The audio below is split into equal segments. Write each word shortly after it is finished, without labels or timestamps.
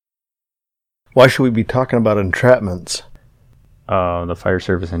Why should we be talking about entrapments? The fire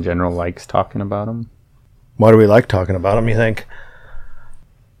service in general likes talking about them. Why do we like talking about them, you think?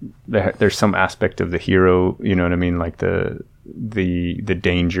 There's some aspect of the hero, you know what I mean? Like the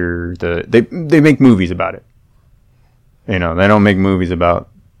danger, they make movies about it. You know, they don't make movies about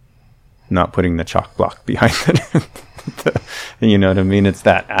not putting the chalk block behind it. You know what I mean? It's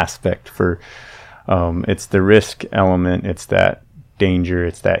that aspect for, it's the risk element. It's that danger.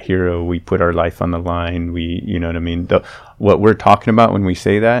 It's that hero. We put our life on the line. You know what I mean? What we're talking about when we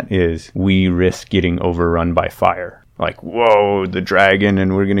say that is we risk getting overrun by fire. Like, whoa, the dragon,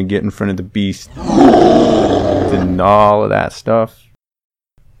 and we're going to get in front of the beast. And all of that stuff.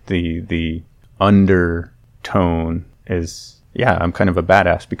 The undertone is, yeah, I'm kind of a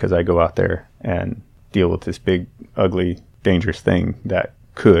badass because I go out there and deal with this big, ugly, dangerous thing that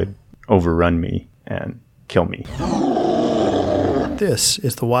could overrun me and kill me. This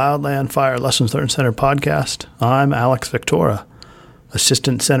is the Wildland Fire Lessons Learned Center podcast. I'm Alex Victora,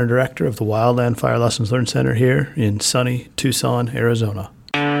 Assistant Center Director of the Wildland Fire Lessons Learned Center here in sunny Tucson, Arizona.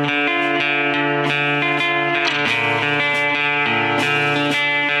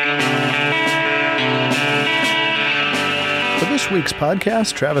 For this week's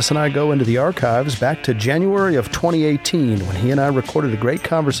podcast, Travis and I go into the archives back to January of 2018 when he and I recorded a great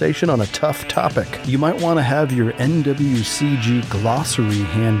conversation on a tough topic. You might want to have your NWCG glossary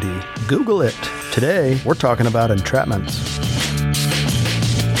handy. Google it. Today, we're talking about entrapments.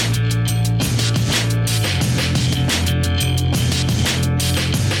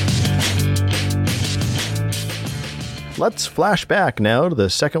 Let's flash back now to the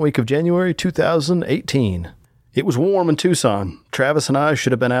second week of January 2018. It was warm in Tucson. Travis and I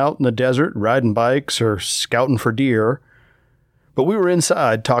should have been out in the desert riding bikes or scouting for deer, but we were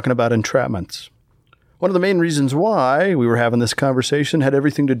inside talking about entrapments. One of the main reasons why we were having this conversation had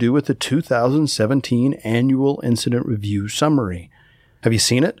everything to do with the 2017 Annual Incident Review Summary. Have you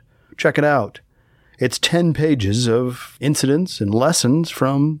seen it? Check it out. It's 10 pages of incidents and lessons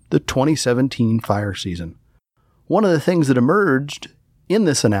from the 2017 fire season. One of the things that emerged in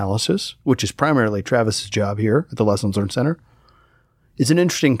this analysis, which is primarily Travis's job here at the Lessons Learned Center, is an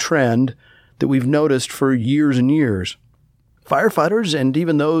interesting trend that we've noticed for years and years. Firefighters, and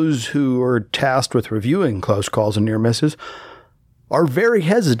even those who are tasked with reviewing close calls and near misses, are very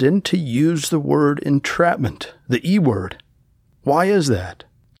hesitant to use the word entrapment, the E word. Why is that?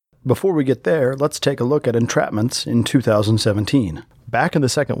 Before we get there, let's take a look at entrapments in 2017. Back in the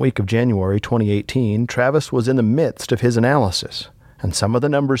second week of January 2018, Travis was in the midst of his analysis, and some of the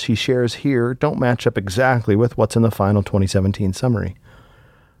numbers he shares here don't match up exactly with what's in the final 2017 summary.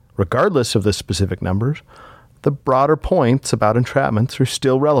 Regardless of the specific numbers, the broader points about entrapments are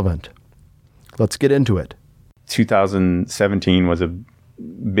still relevant. Let's get into it. 2017 was a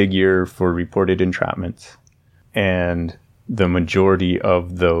big year for reported entrapments, and the majority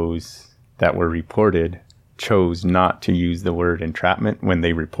of those that were reported chose not to use the word entrapment when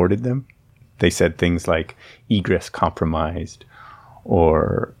they reported them. They said things like egress compromised,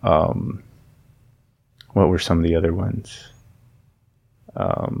 or what were some of the other ones?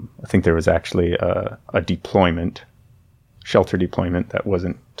 I think there was actually a deployment, shelter deployment, that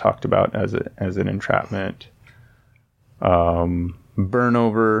wasn't talked about as an entrapment. Burnover,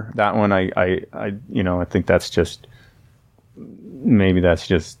 that one I think that's just, maybe that's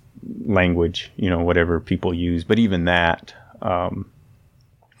just language, whatever people use. But even that,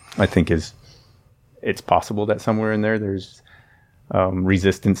 I think it's possible that somewhere in there there's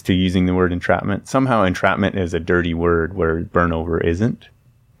resistance to using the word entrapment. Somehow entrapment is a dirty word where burnover isn't.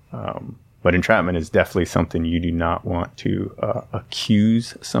 But entrapment is definitely something you do not want to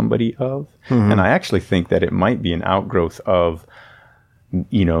accuse somebody of. Mm-hmm. And I actually think that it might be an outgrowth of,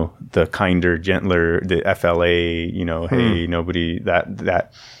 the kinder, gentler, the FLA, hey, nobody,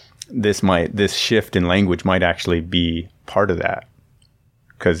 that this shift in language might actually be part of that.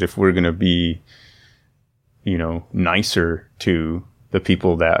 Because if we're going to be, nicer to the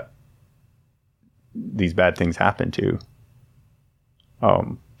people that these bad things happen to,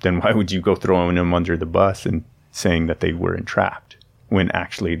 then why would you go throwing them under the bus and saying that they were entrapped when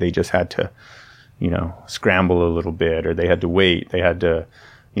actually they just had to, scramble a little bit, or they had to wait, they had to,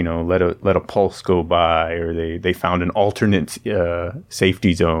 let a pulse go by, or they found an alternate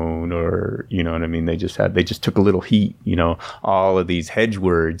safety zone, or what I mean, they just took a little heat. All of these hedge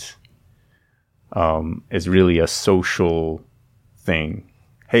words is really a social thing.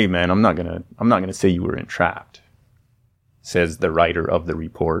 Hey man, I'm not gonna say you were entrapped, says the writer of the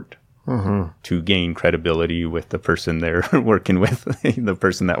report, to gain credibility with the person they're working with, the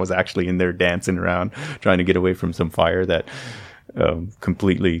person that was actually in there dancing around trying to get away from some fire that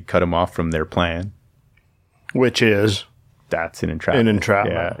completely cut them off from their plan. Which is That's an entrapment. an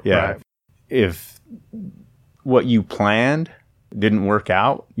entrapment. Yeah. Right. If what you planned didn't work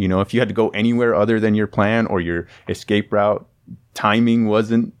out, if you had to go anywhere other than your plan, or your escape route timing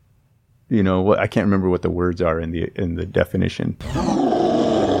wasn't, what, I can't remember what the words are in the definition.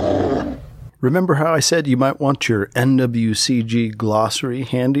 Remember how I said you might want your NWCG glossary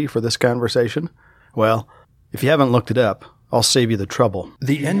handy for this conversation? Well, if you haven't looked it up, I'll save you the trouble.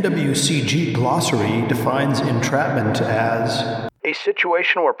 The NWCG glossary defines entrapment as a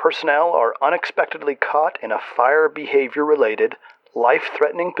situation where personnel are unexpectedly caught in a fire behavior-related,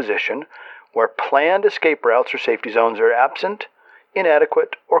 life-threatening position where planned escape routes or safety zones are absent,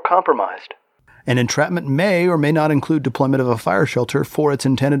 inadequate, or compromised. An entrapment may or may not include deployment of a fire shelter for its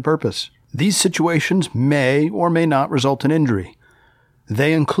intended purpose. These situations may or may not result in injury.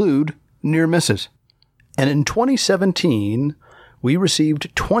 They include near misses. And in 2017, we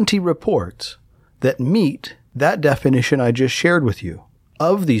received 20 reports that meet that definition I just shared with you.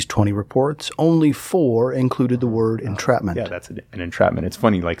 Of these 20 reports, only 4 included the word entrapment. Yeah, that's an entrapment. It's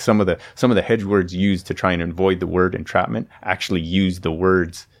funny, like some of the hedge words used to try and avoid the word entrapment actually use the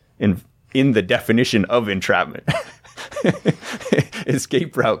words in the definition of entrapment.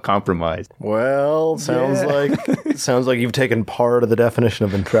 Escape route compromised. Well, sounds like you've taken part of the definition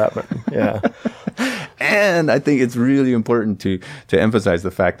of entrapment. Yeah. And I think it's really important to emphasize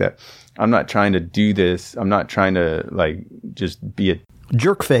the fact that I'm not trying to do this. I'm not trying to just be a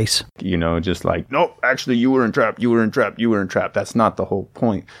jerk face. Just nope, actually you were entrapped. That's not the whole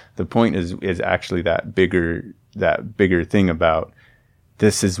point. The point is actually that bigger thing about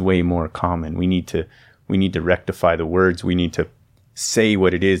this is way more common. We need to rectify the words. We need to say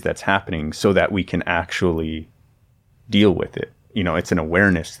what it is that's happening so that we can actually deal with it. It's an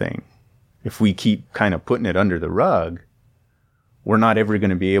awareness thing. If we keep kind of putting it under the rug, we're not ever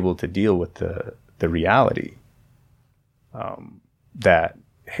going to be able to deal with the reality that,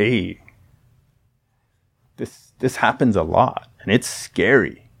 hey, this happens a lot, and it's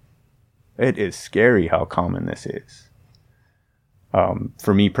scary. It is scary how common this is.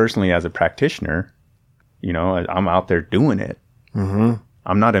 For me personally, as a practitioner, I'm out there doing it. Mm-hmm.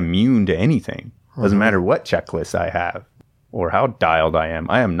 I'm not immune to anything. Doesn't matter what checklists I have or how dialed I am.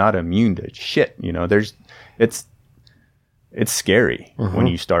 I am not immune to shit. It's scary when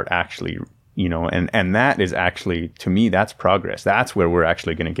you start actually, and that is actually, to me, that's progress. That's where we're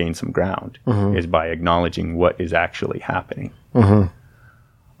actually going to gain some ground, is by acknowledging what is actually happening. And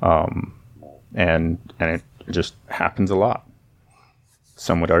it just happens a lot.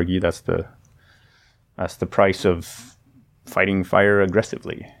 Some would argue that's the price of fighting fire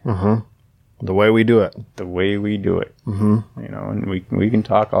aggressively. The way we do it. And we can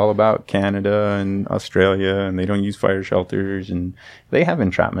talk all about Canada and Australia, and they don't use fire shelters, and they have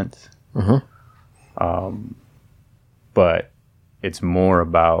entrapments. But it's more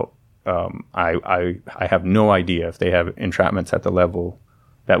about I have no idea if they have entrapments at the level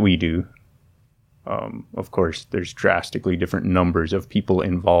that we do. Of course, there's drastically different numbers of people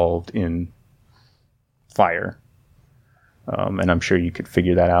involved in fire, and I'm sure you could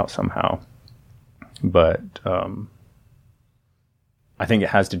figure that out somehow. But I think it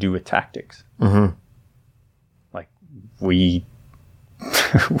has to do with tactics. Like we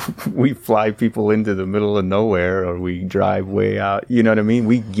fly people into the middle of nowhere, or we drive way out. You know what I mean?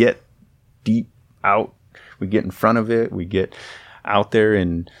 We get deep out. We get in front of it. We get out there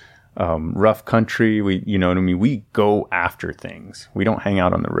in rough country. You know what I mean? We go after things. We don't hang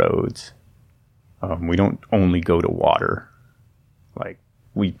out on the roads. We don't only go to water. Like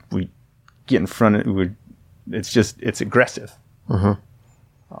we get in front of it. It's aggressive.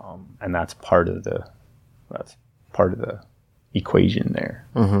 And that's part of the equation there.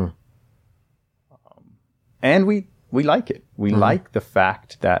 And we like it. We like the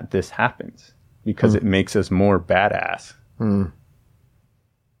fact that this happens because it makes us more badass.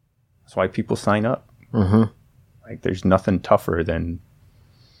 That's why people sign up. Like there's nothing tougher than,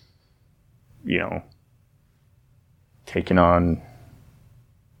 taking on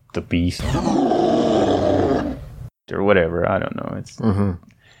the beast or whatever. I don't know. It's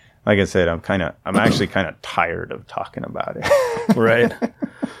like I said, I'm actually kind of tired of talking about it. Right.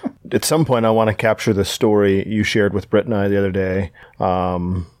 At some point, I want to capture the story you shared with Britt and I the other day,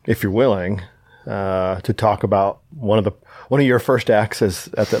 if you're willing, to talk about one of your first acts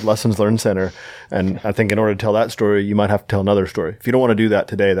at that Lessons Learned Center. And I think in order to tell that story, you might have to tell another story. If you don't want to do that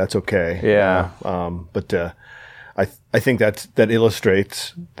today, that's okay. Yeah. But I think that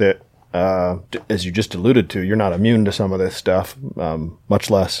illustrates that, as you just alluded to, you're not immune to some of this stuff, much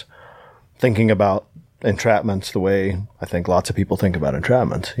less thinking about entrapments the way I think lots of people think about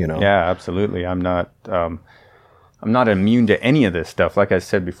entrapments, you know? Yeah, absolutely. I'm not immune to any of this stuff. Like I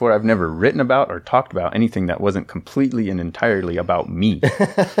said before, I've never written about or talked about anything that wasn't completely and entirely about me.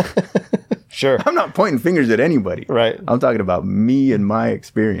 Sure. I'm not pointing fingers at anybody. Right. I'm talking about me and my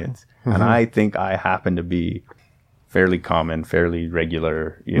experience. Mm-hmm. And I think I happen to be fairly common, fairly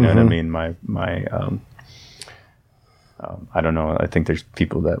regular. You know what I mean? I don't know. I think there's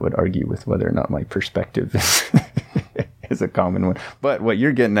people that would argue with whether or not my perspective is a common one. But what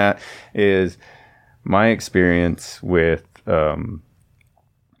you're getting at is my experience with Wagon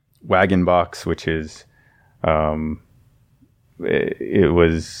Box, which is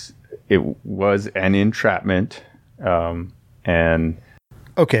it was an entrapment, and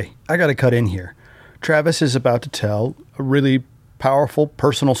okay, I got to cut in here. Travis is about to tell a really powerful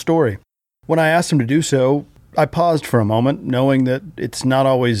personal story. When I asked him to do so, I paused for a moment, knowing that it's not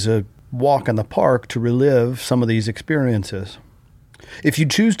always a walk in the park to relive some of these experiences. If you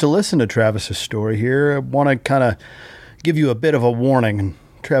choose to listen to Travis's story here, I want to kind of give you a bit of a warning.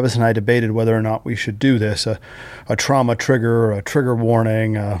 Travis and I debated whether or not we should do this, a trauma trigger, a trigger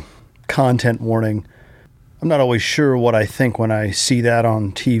warning, a content warning. I'm not always sure what I think when I see that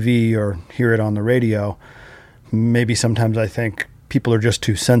on TV or hear it on the radio. Maybe sometimes I think people are just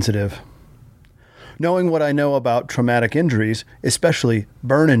too sensitive. Knowing what I know about traumatic injuries, especially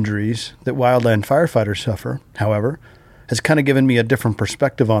burn injuries that wildland firefighters suffer, however, has kind of given me a different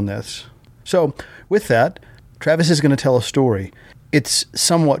perspective on this. So, with that, Travis is going to tell a story. It's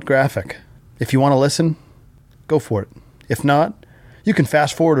somewhat graphic. If you want to listen, go for it. If not, you can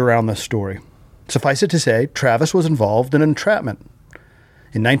fast forward around this story. Suffice it to say, Travis was involved in an entrapment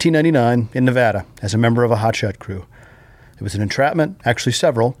in 1999 in Nevada as a member of a hotshot crew. It was an entrapment, actually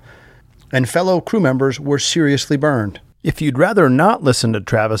several, and fellow crew members were seriously burned. If you'd rather not listen to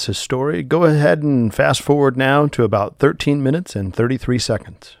Travis's story, go ahead and fast forward now to about 13 minutes and 33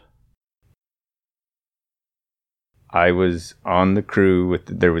 seconds. I was on the crew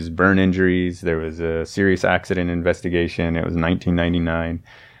there was burn injuries. There was a serious accident investigation. It was 1999.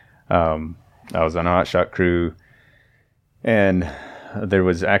 I was on a hotshot crew, and there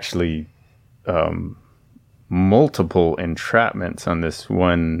was actually multiple entrapments on this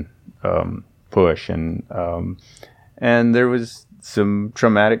one push, and there was some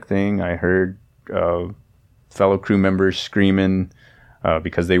traumatic thing. I heard fellow crew members screaming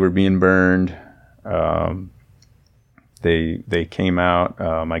because they were being burned. They came out.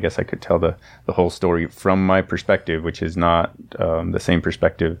 I guess I could tell the whole story from my perspective, which is not the same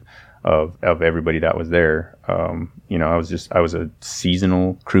perspective of everybody that was there. I was a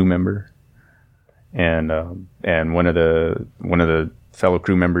seasonal crew member, and one of the fellow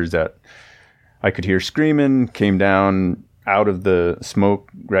crew members that I could hear screaming came down out of the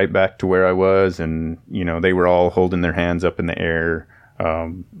smoke right back to where I was, and they were all holding their hands up in the air.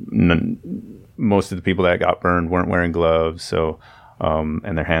 Most of the people that got burned weren't wearing gloves, so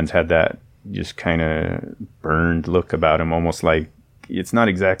and their hands had that just kind of burned look about them, almost like it's not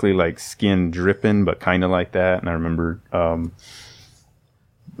exactly like skin dripping, but kind of like that. And I remember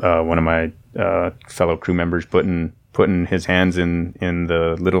one of my fellow crew members putting his hands in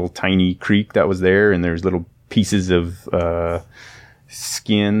the little tiny creek that was there, and there's little pieces of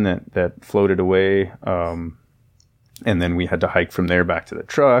skin that floated away. And then we had to hike from there back to the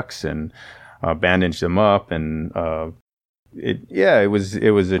trucks and bandage them up. And it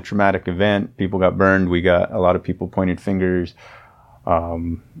was a traumatic event. People got burned. We got a lot of people pointed fingers.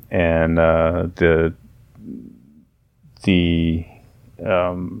 The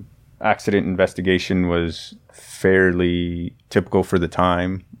accident investigation was fairly typical for the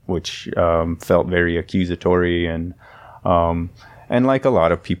time, which felt very accusatory, and like a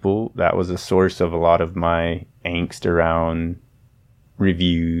lot of people, that was a source of a lot of my angst around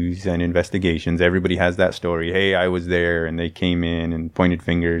reviews and investigations. Everybody has that story. Hey, I was there, and they came in and pointed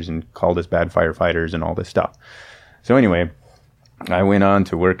fingers and called us bad firefighters and all this stuff. So anyway, I went on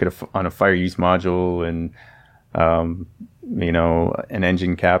to work on a fire use module, and an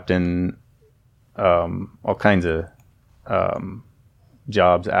engine captain, all kinds of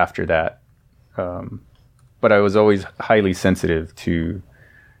jobs after that. But I was always highly sensitive to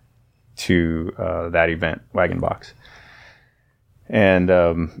that event, Wagon Box. And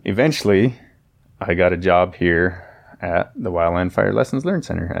eventually, I got a job here at the Wildland Fire Lessons Learned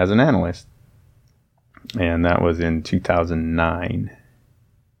Center as an analyst. And that was in 2009.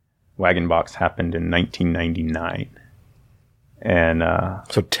 Wagon Box happened in 1999. And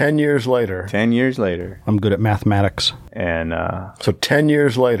so 10 years later. 10 years later. I'm good at mathematics. And so 10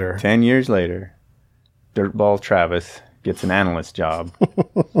 years later. 10 years later, Dirtball Travis gets an analyst job.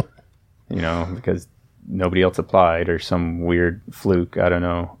 Because nobody else applied or some weird fluke. I don't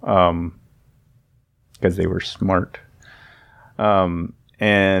know. Because they were smart.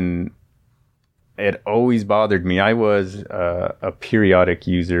 And it always bothered me. I was a periodic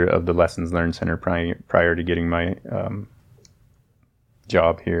user of the Lessons Learned Center prior to getting my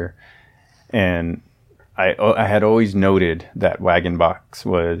job here. And I had always noted that Wagon Box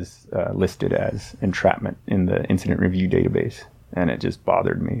was listed as entrapment in the incident review database, and it just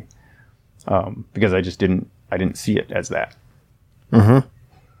bothered me because I didn't see it as that. Mm-hmm.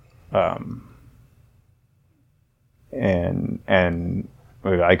 And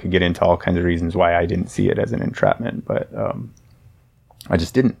I could get into all kinds of reasons why I didn't see it as an entrapment, but I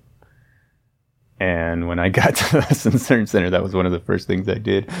just didn't. And when I got to the Lessons Learned Center, that was one of the first things I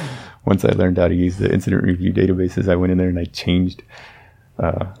did. Once I learned how to use the incident review databases, I went in there and I changed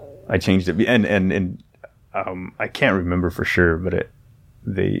it. And I can't remember for sure, but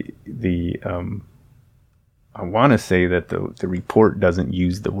I want to say that the report doesn't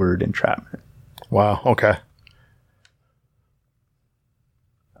use the word entrapment. Wow. Okay.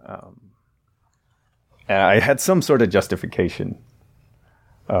 I had some sort of justification,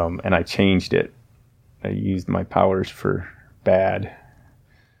 and I changed it. I used my powers for bad.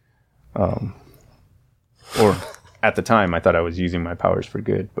 Or at the time, I thought I was using my powers for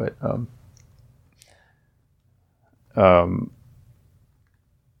good, but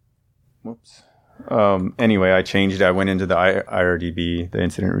whoops. Anyway, I changed. I went into the IRDB, the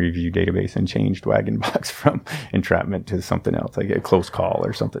Incident Review Database, and changed Wagon Box from entrapment to something else, like a close call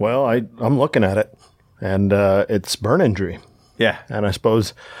or something. Well, I'm looking at it, and it's burn injury. Yeah, and I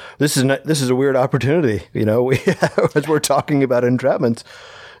suppose this is a weird opportunity. You know, as we're talking about entrapments,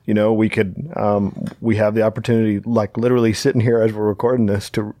 you know, we have the opportunity, like literally sitting here as we're recording this,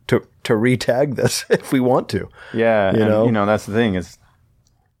 to re-tag this if we want to. Yeah, you know that's the thing is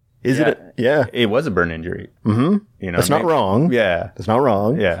it? Yeah, it was a burn injury. Mm-hmm. You know, that's not wrong. Yeah, that's not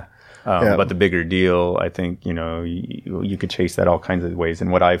wrong. Yeah. But the bigger deal, I think, you know, you could chase that all kinds of ways.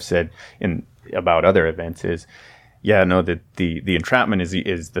 And what I've said about other events is, yeah, no, that the entrapment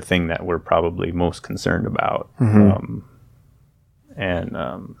is the thing that we're probably most concerned about. Mm-hmm.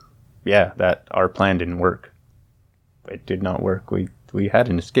 Yeah, that our plan didn't work. It did not work. We had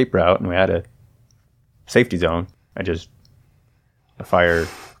an escape route and we had a safety zone. The fire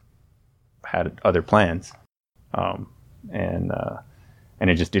had other plans, and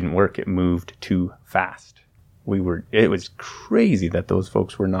it just didn't work. It moved too fast. It was crazy that those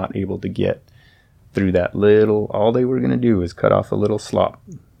folks were not able to get through that all they were going to do was cut off a little slop.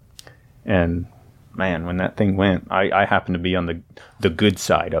 And man, when that thing went, I happened to be on the good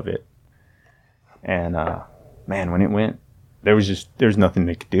side of it. And man, when it went, there was nothing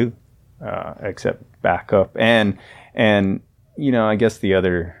they could do except back up. And you know, I guess the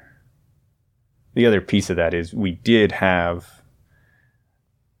other piece of that is we did have.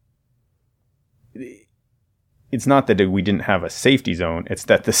 It's not that we didn't have a safety zone. It's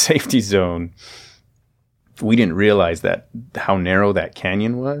that the safety zone, we didn't realize that how narrow that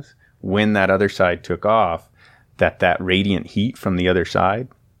canyon was when that other side took off, that radiant heat from the other side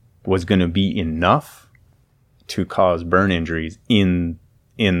was going to be enough to cause burn injuries in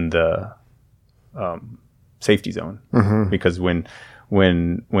the safety zone. Mm-hmm. Because when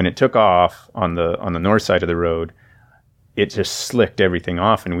it took off on the north side of the road, it just slicked everything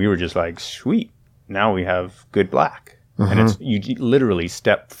off, and we were just like, sweet. Now we have good black. Mm-hmm. And you literally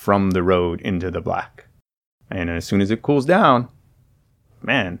step from the road into the black. And as soon as it cools down,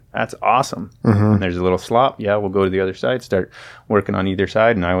 man, that's awesome. Mm-hmm. And there's a little slop. Yeah, we'll go to the other side, start working on either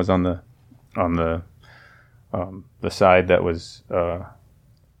side. And I was on the side that was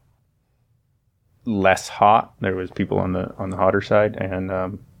less hot. There was people on the hotter side. And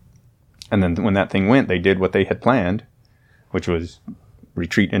then when that thing went, they did what they had planned, which was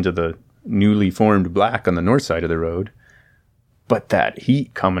retreat into the newly formed black on the north side of the road. But that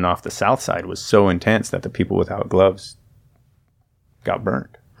heat coming off the south side was so intense that the people without gloves got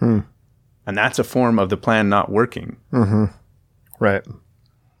burned. And that's a form of the plan not working. Mm-hmm. Right.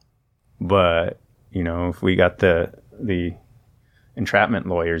 But, you know, if we got the entrapment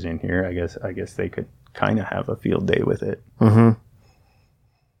lawyers in here, I guess they could kind of have a field day with it. Mm-hmm.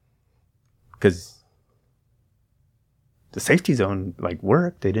 Because the safety zone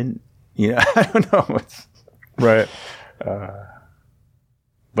worked. They didn't. Yeah, I don't know. Right.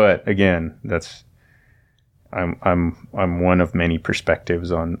 But again, I'm one of many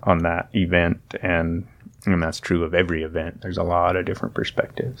perspectives on that event, and that's true of every event. There's a lot of different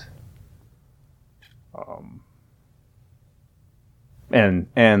perspectives.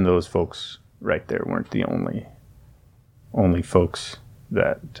 And those folks right there weren't the only folks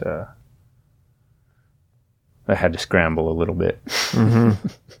that I had to scramble a little bit.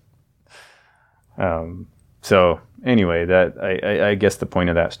 So anyway, that I guess the point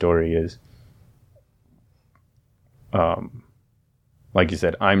of that story is, like you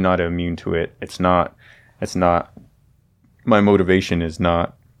said, I'm not immune to it. It's not, my motivation is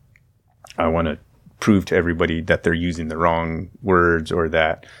not, I want to prove to everybody that they're using the wrong words or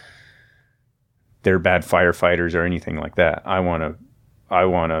that they're bad firefighters or anything like that. I want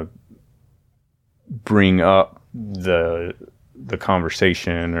to bring up the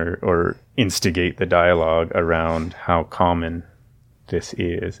conversation or instigate the dialogue around how common this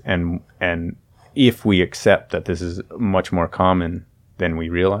is. And if we accept that this is much more common than we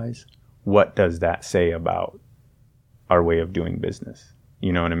realize, what does that say about our way of doing business?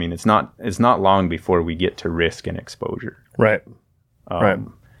 You know what I mean? It's not long before we get to risk and exposure. Right. Right.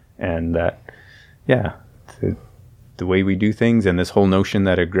 And that, yeah, the way we do things and this whole notion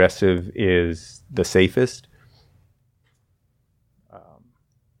that aggressive is the safest.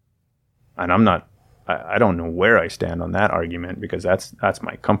 And I don't know where I stand on that argument, because that's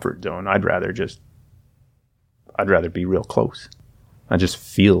my comfort zone. I'd rather be real close. That just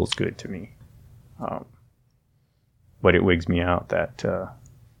feels good to me. But it wigs me out that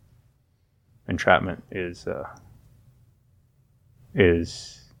entrapment is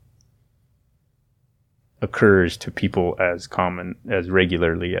occurs to people as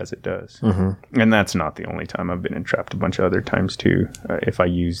regularly as it does. And that's not the only time. I've been entrapped a bunch of other times too, if I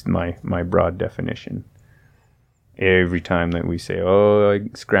used my broad definition. Every time that we say, oh, I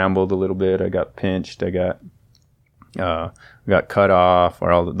scrambled a little bit, I got pinched, I got cut off,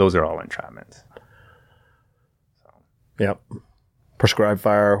 or those are all entrapments. Yep. Prescribed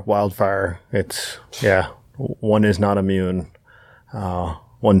fire, wildfire. It's, one is not immune.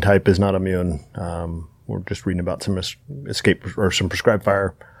 One type is not immune. We're just reading about some escape or some prescribed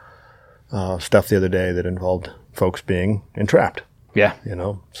fire stuff the other day that involved folks being entrapped. Yeah.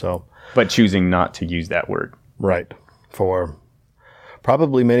 So. But choosing not to use that word. Right. For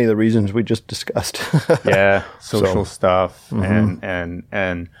probably many of the reasons we just discussed. Yeah. Social stuff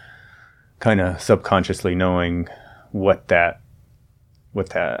and kind of subconsciously knowing what that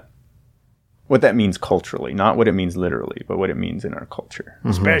means culturally, not what it means literally, but what it means in our culture,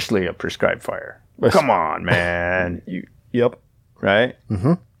 especially a prescribed fire. Come on, man. Yep. Right?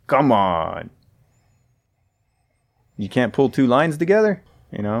 Come on. You can't pull two lines together,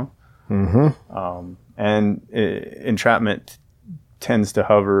 and entrapment tends to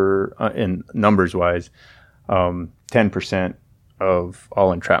hover in numbers wise. 10% of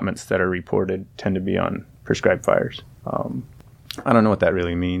all entrapments that are reported tend to be on prescribed fires. I don't know what that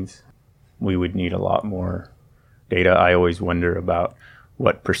really means. We would need a lot more data. I always wonder about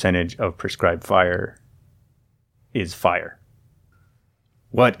what percentage of prescribed fire is fire.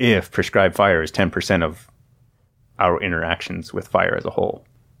 What if prescribed fire is 10% of our interactions with fire as a whole?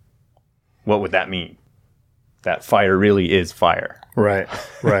 What would that mean? That fire really is fire. Right,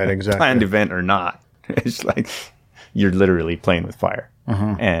 exactly. Planned event or not. It's like you're literally playing with fire.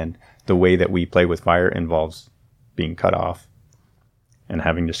 And the way that we play with fire involves being cut off and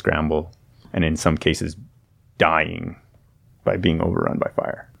having to scramble, and in some cases dying by being overrun by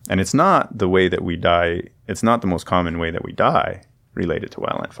fire. And it's not the way that we die. It's not the most common way that we die related to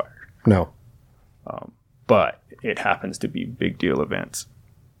wildland fire. No. But it happens to be big deal events.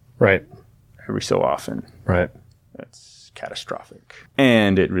 Right. Every so often. Right. It's catastrophic.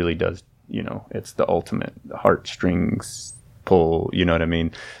 And it really does, it's the ultimate, the heartstrings pull, you know what I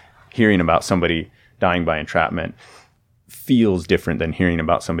mean? Hearing about somebody dying by entrapment feels different than hearing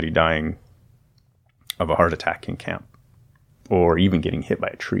about somebody dying of a heart attack in camp, or even getting hit by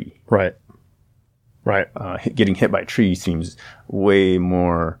a tree. Right. Getting hit by a tree seems way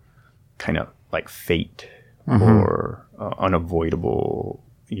more kind of like fate or unavoidable,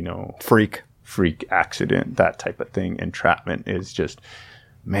 freak accident, that type of thing. Entrapment is just,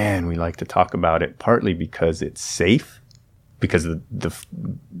 man, we like to talk about it partly because it's safe, because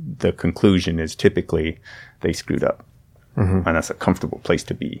the conclusion is typically they screwed up. And that's a comfortable place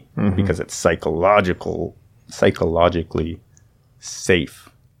to be because it's psychologically safe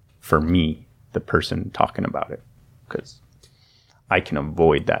for me, the person talking about it, because I can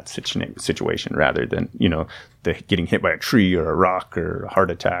avoid that situation rather than, the getting hit by a tree or a rock or a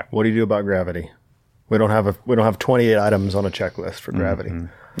heart attack. What do you do about gravity? We don't have 28 items on a checklist for gravity.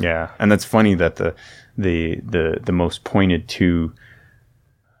 Yeah, and that's funny that the most pointed two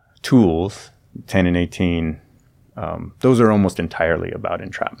tools, 10 and 18. Those are almost entirely about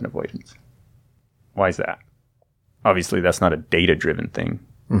entrapment avoidance. Why is that? Obviously, that's not a data-driven thing.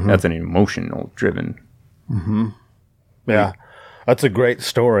 That's an emotional-driven. Yeah. That's a great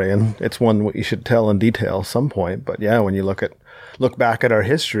story, and it's one we should tell in detail at some point. But yeah, when you look back at our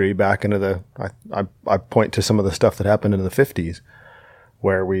history, back into I point to some of the stuff that happened in the 50s,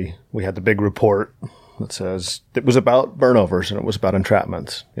 where we had the big report that says it was about burnovers and it was about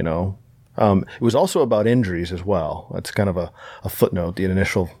entrapments. It was also about injuries as well. That's kind of a footnote. The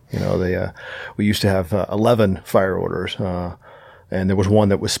initial, we used to have 11 fire orders. And there was one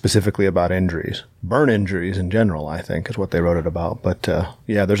that was specifically about injuries. Burn injuries in general, I think, is what they wrote it about. But,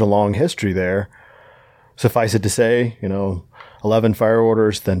 there's a long history there. Suffice it to say, 11 fire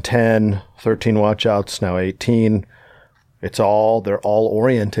orders, then 10, 13 watchouts, now 18. They're all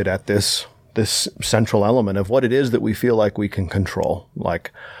oriented at this central element of what it is that we feel like we can control.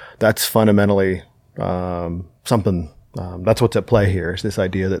 Like, that's fundamentally something, that's what's at play here, is this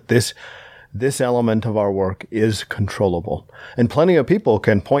idea that this element of our work is controllable. And plenty of people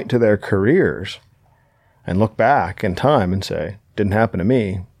can point to their careers and look back in time and say, didn't happen to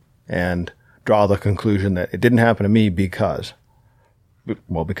me, and draw the conclusion that it didn't happen to me because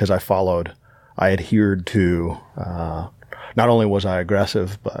I adhered to, not only was I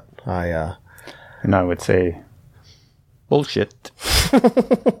aggressive, but and I would say, bullshit.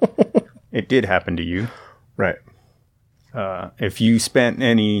 It did happen to you. Right. If you spent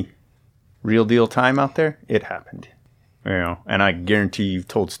any real deal time out there, it happened. And I guarantee you've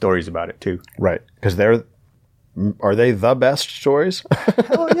told stories about it too. Right. Because are they the best stories?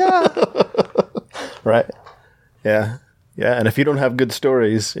 Hell yeah. Right. Yeah. Yeah. And if you don't have good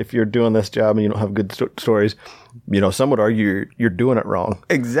stories, if you're doing this job and you don't have good stories, some would argue you're doing it wrong.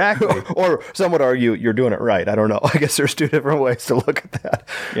 Exactly. Or some would argue you're doing it right. I don't know. I guess there's two different ways to look at that.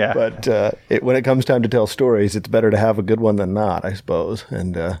 Yeah. But when it comes time to tell stories, it's better to have a good one than not, I suppose.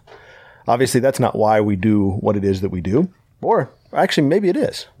 And obviously, that's not why we do what it is that we do. Or actually, maybe it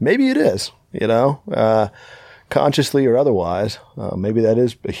is. Maybe it is, consciously or otherwise. Maybe that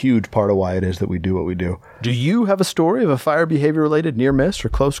is a huge part of why it is that we do what we do. Do you have a story of a fire behavior-related near miss or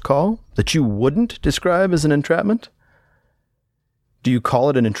close call that you wouldn't describe as an entrapment? Do you call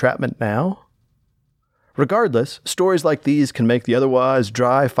it an entrapment now? Regardless, stories like these can make the otherwise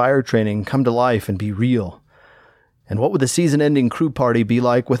dry fire training come to life and be real. And what would the season-ending crew party be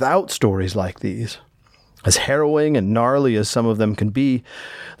like without stories like these? As harrowing and gnarly as some of them can be,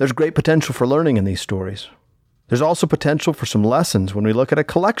 there's great potential for learning in these stories. There's also potential for some lessons when we look at a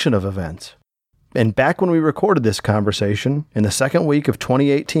collection of events. And back when we recorded this conversation, in the second week of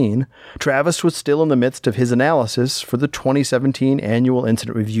 2018, Travis was still in the midst of his analysis for the 2017 Annual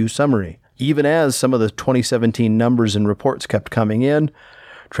Incident Review Summary. Even as some of the 2017 numbers and reports kept coming in,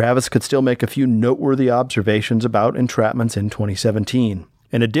 Travis could still make a few noteworthy observations about entrapments in 2017.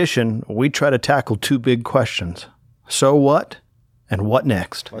 In addition, we try to tackle two big questions. So what? And what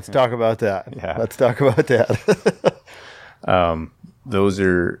next? Let's talk about that. Yeah. Let's talk about that. Those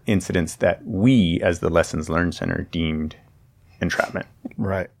are incidents that we, as the Lessons Learned Center, deemed entrapment.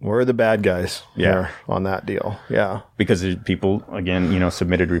 Right. We're the bad guys Yeah. here on that deal. Yeah. Because there's people, again,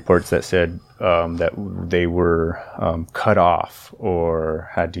 submitted reports that said that they were cut off or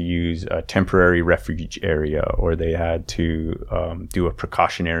had to use a temporary refuge area, or they had to do a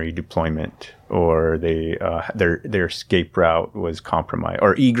precautionary deployment, or they their escape route was compromised,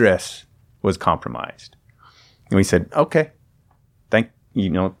 or egress was compromised. And we said, okay,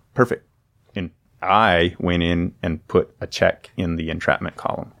 perfect. And I went in and put a check in the entrapment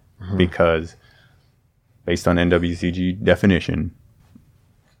column because based on NWCG definition,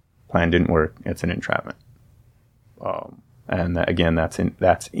 plan didn't work. It's an entrapment. And again, that's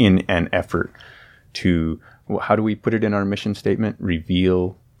in an effort to, how do we put it in our mission statement?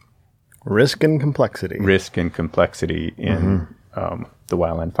 Reveal risk and complexity in the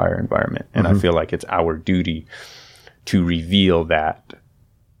wildland fire environment. And I feel like it's our duty to reveal that.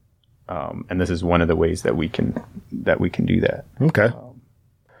 And this is one of the ways that we can do that. Okay.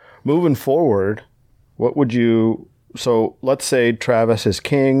 Moving forward, what would you? So let's say Travis is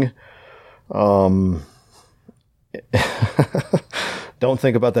king. Don't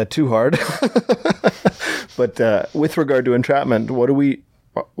think about that too hard. But with regard to entrapment, what do we?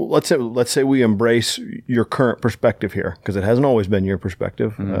 Let's say we embrace your current perspective here, because it hasn't always been your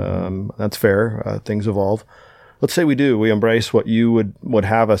perspective. That's fair. Things evolve. Let's say we do. We embrace what you would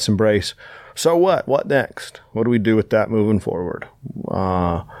have us embrace. So what? What next? What do we do with that moving forward?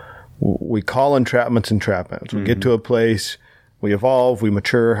 We call entrapments. We get to a place, we evolve, we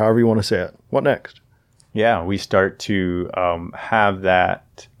mature, however you want to say it. What next? Yeah, we start to have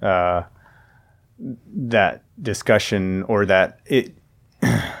that that discussion, or that it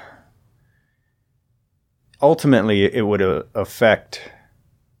ultimately it would affect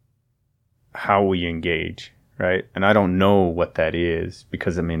how we engage. right? And I don't know what that is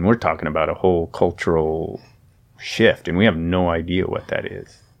because, I mean, we're talking about a whole cultural shift and we have no idea what that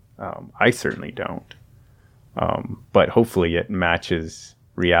is. I certainly don't. But hopefully it matches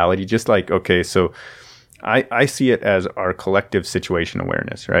reality. Just like, okay, so I see it as our collective situation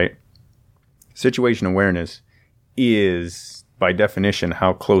awareness, right? Situation awareness is, by definition,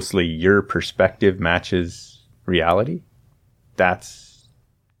 how closely your perspective matches reality. That's,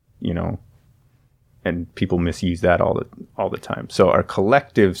 you know, and people misuse that all the time. So our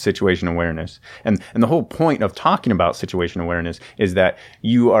collective situation awareness, and the whole point of talking about situation awareness is that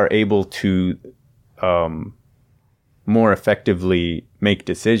you are able to more effectively make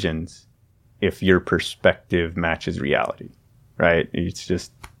decisions if your perspective matches reality, right? It's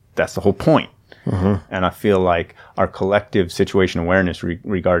just, that's the whole point. Mm-hmm. And I feel like our collective situation awareness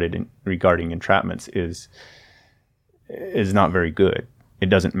regarding entrapments is not very good. It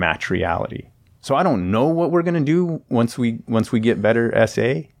doesn't match reality. So I don't know what we're going to do once we get better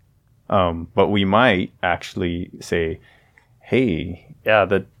SA. But we might actually say, hey, yeah,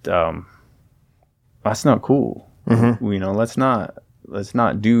 that's not cool. Mm-hmm. You know, let's not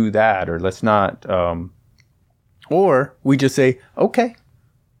do that, or let's not, or we just say, okay.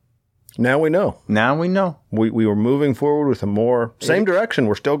 Now we know. We were moving forward with a more same direction.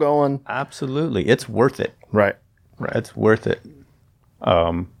 We're still going. Absolutely. It's worth it. Right. It's worth it.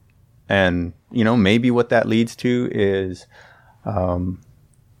 And, you know, maybe what that leads to is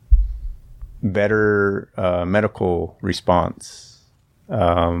better medical response,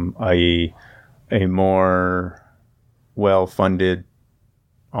 i.e. a more well-funded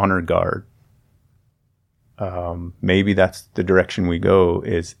honor guard. Maybe that's the direction we go,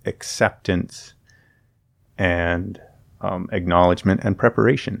 is acceptance and acknowledgement and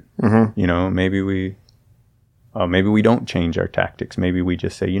preparation. Mm-hmm. You know, maybe we don't change our tactics. Maybe we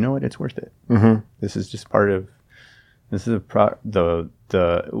just say, you know what, it's worth it. Mm-hmm. This is just part of,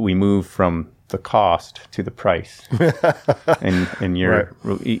 we move from the cost to the price. and you're,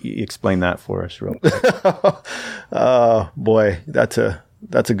 right. Explain that for us real quick. Oh boy, that's a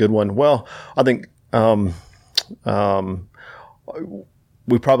good one. Well, I think,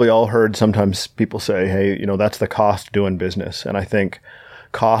 we probably all heard sometimes people say, hey, you know, that's the cost doing business. And I think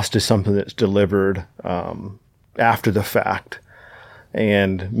cost is something that's delivered, after the fact,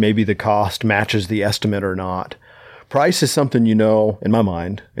 and maybe the cost matches the estimate or not. Price is something, you know, in my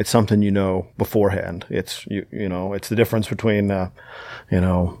mind, it's something, you know, beforehand. It's, you know, it's the difference between,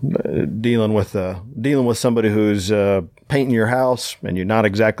 dealing with somebody who's, painting your house and you're not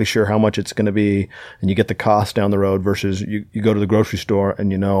exactly sure how much it's going to be, and you get the cost down the road versus you go to the grocery store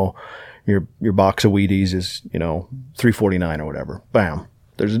and, you know, your box of Wheaties is, you know, $3.49 or whatever. Bam.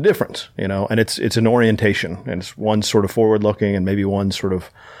 There's a difference, you know, and it's an orientation, and it's one sort of forward looking and maybe one sort of,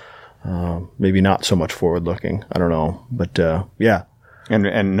 maybe not so much forward looking. I don't know, but, yeah.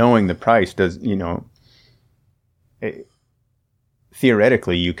 And knowing the price does, you know,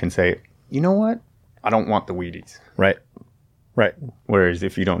 theoretically you can say, you know what? I don't want the Wheaties. Right. Whereas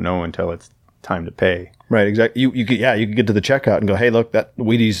if you don't know until it's time to pay. Right. Exactly. You could get to the checkout and go, hey, look, that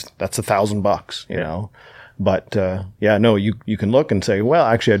Wheaties, that's $1,000, you know? But, no, you can look and say, well,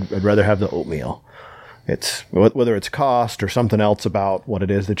 actually I'd rather have the oatmeal. It's whether it's cost or something else about what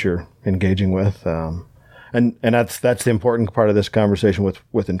it is that you're engaging with. And that's the important part of this conversation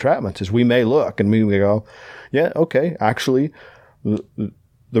with entrapments, is we may look and we go, yeah, okay, actually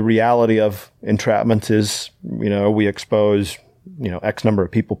the reality of entrapments is, you know, we expose, you know, X number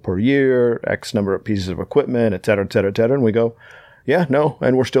of people per year, X number of pieces of equipment, et cetera, et cetera, et cetera. And we go, yeah, no,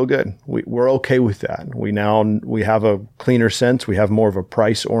 and we're still good. We're okay with that. We have a cleaner sense. We have more of a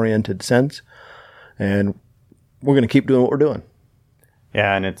price-oriented sense, and we're going to keep doing what we're doing.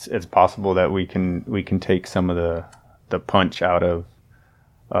 Yeah, and it's possible that we can take some of the punch out of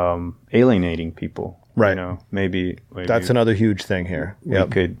alienating people. Right. You know, maybe that's another huge thing here.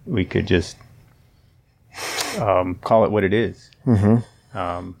 We could just call it what it is.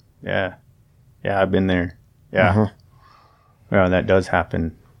 Mm-hmm. Yeah, I've been there. Yeah. Mm-hmm. Well, that does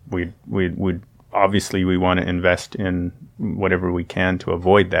happen. We obviously we want to invest in whatever we can to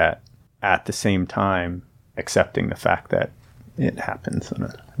avoid that. At the same time, accepting the fact that it happens.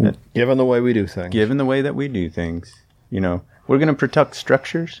 Given the way we do things. Given the way that we do things, you know, we're going to protect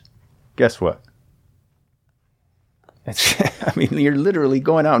structures. Guess what? I mean, you're literally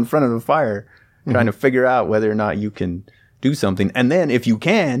going out in front of the fire, trying to figure out whether or not you can do something, and then if you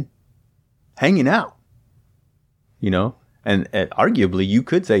can, hanging out. You know. And arguably, you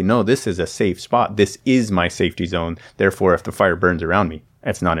could say, no, this is a safe spot. This is my safety zone. Therefore, if the fire burns around me,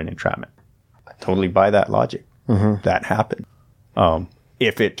 it's not an entrapment. I totally buy that logic. Mm-hmm. That happened.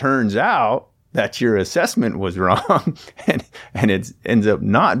 If it turns out that your assessment was wrong and it ends up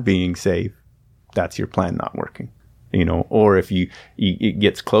not being safe, that's your plan not working. Or if it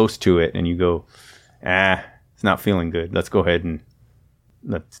gets close to it and you go, it's not feeling good. Let's go ahead and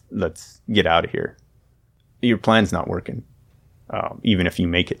let's get out of here. Your plan's not working, even if you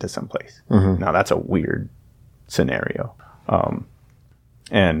make it to someplace. Mm-hmm. Now that's a weird scenario,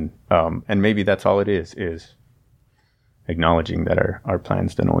 and maybe that's all it is acknowledging that our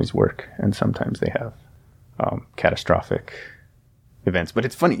plans don't always work, and sometimes they have catastrophic events. But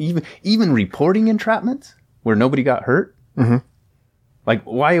it's funny, even reporting entrapments where nobody got hurt. Mm-hmm. Like,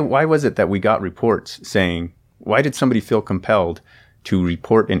 why was it that we got reports saying, why did somebody feel compelled to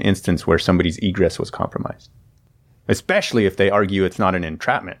report an instance where somebody's egress was compromised? Especially if they argue it's not an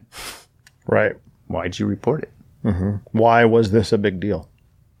entrapment. Right. Why'd you report it? Mm-hmm. Why was this a big deal?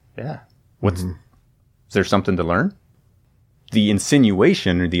 Yeah. Is there something to learn? The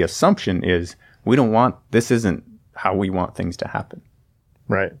insinuation or the assumption is this isn't how we want things to happen.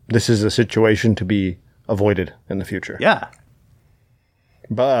 Right. This is a situation to be avoided in the future. Yeah.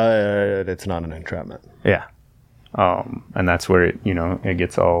 But it's not an entrapment. Yeah. And that's where it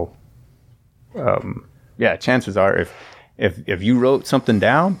gets all, chances are if you wrote something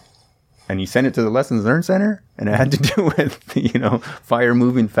down and you sent it to the Lessons Learned Center and it had to do with, fire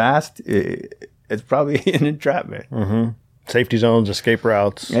moving fast, it's probably an entrapment. Mm-hmm. Safety zones, escape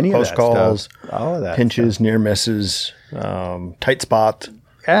routes, post calls, all of that pinches, near misses, tight spot.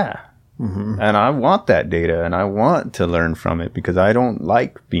 Yeah. Mm-hmm. And I want that data and I want to learn from it because I don't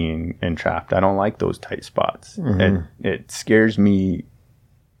like being entrapped. I don't like those tight spots. Mm-hmm. It scares me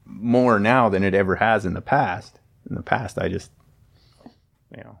more now than it ever has in the past. In the past, I just,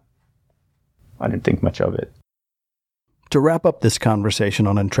 I didn't think much of it. To wrap up this conversation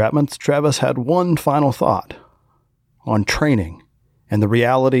on entrapments, Travis had one final thought on training and the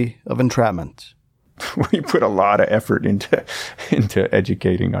reality of entrapments. We put a lot of effort into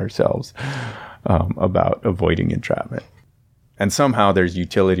educating ourselves about avoiding entrapment. And somehow there's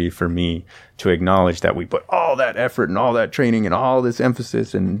utility for me to acknowledge that we put all that effort and all that training and all this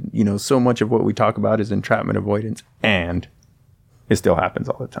emphasis and, so much of what we talk about is entrapment avoidance, and it still happens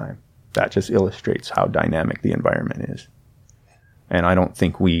all the time. That just illustrates how dynamic the environment is. And I don't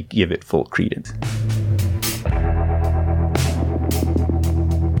think we give it full credence.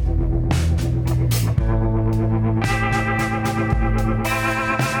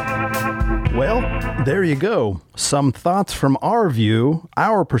 Well, there you go. Some thoughts from our view,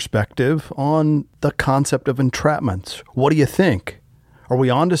 our perspective on the concept of entrapments. What do you think? Are we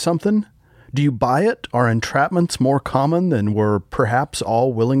onto something? Do you buy it? Are entrapments more common than we're perhaps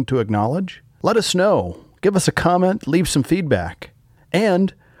all willing to acknowledge? Let us know. Give us a comment, leave some feedback.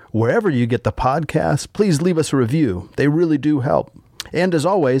 And wherever you get the podcast, please leave us a review. They really do help. And as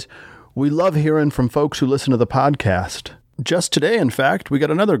always, we love hearing from folks who listen to the podcast. Just today, in fact, we got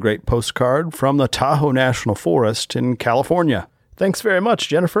another great postcard from the Tahoe National Forest in California. Thanks very much,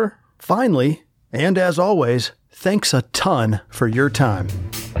 Jennifer. Finally, and as always, thanks a ton for your time.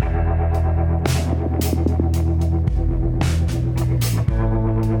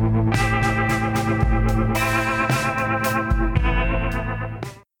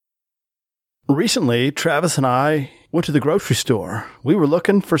 Recently, Travis and I went to the grocery store. We were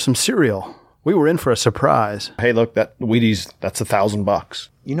looking for some cereal. We were in for a surprise. Hey, look, that Wheaties, that's $1,000.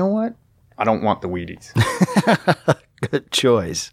 You know what? I don't want the Wheaties. Good choice.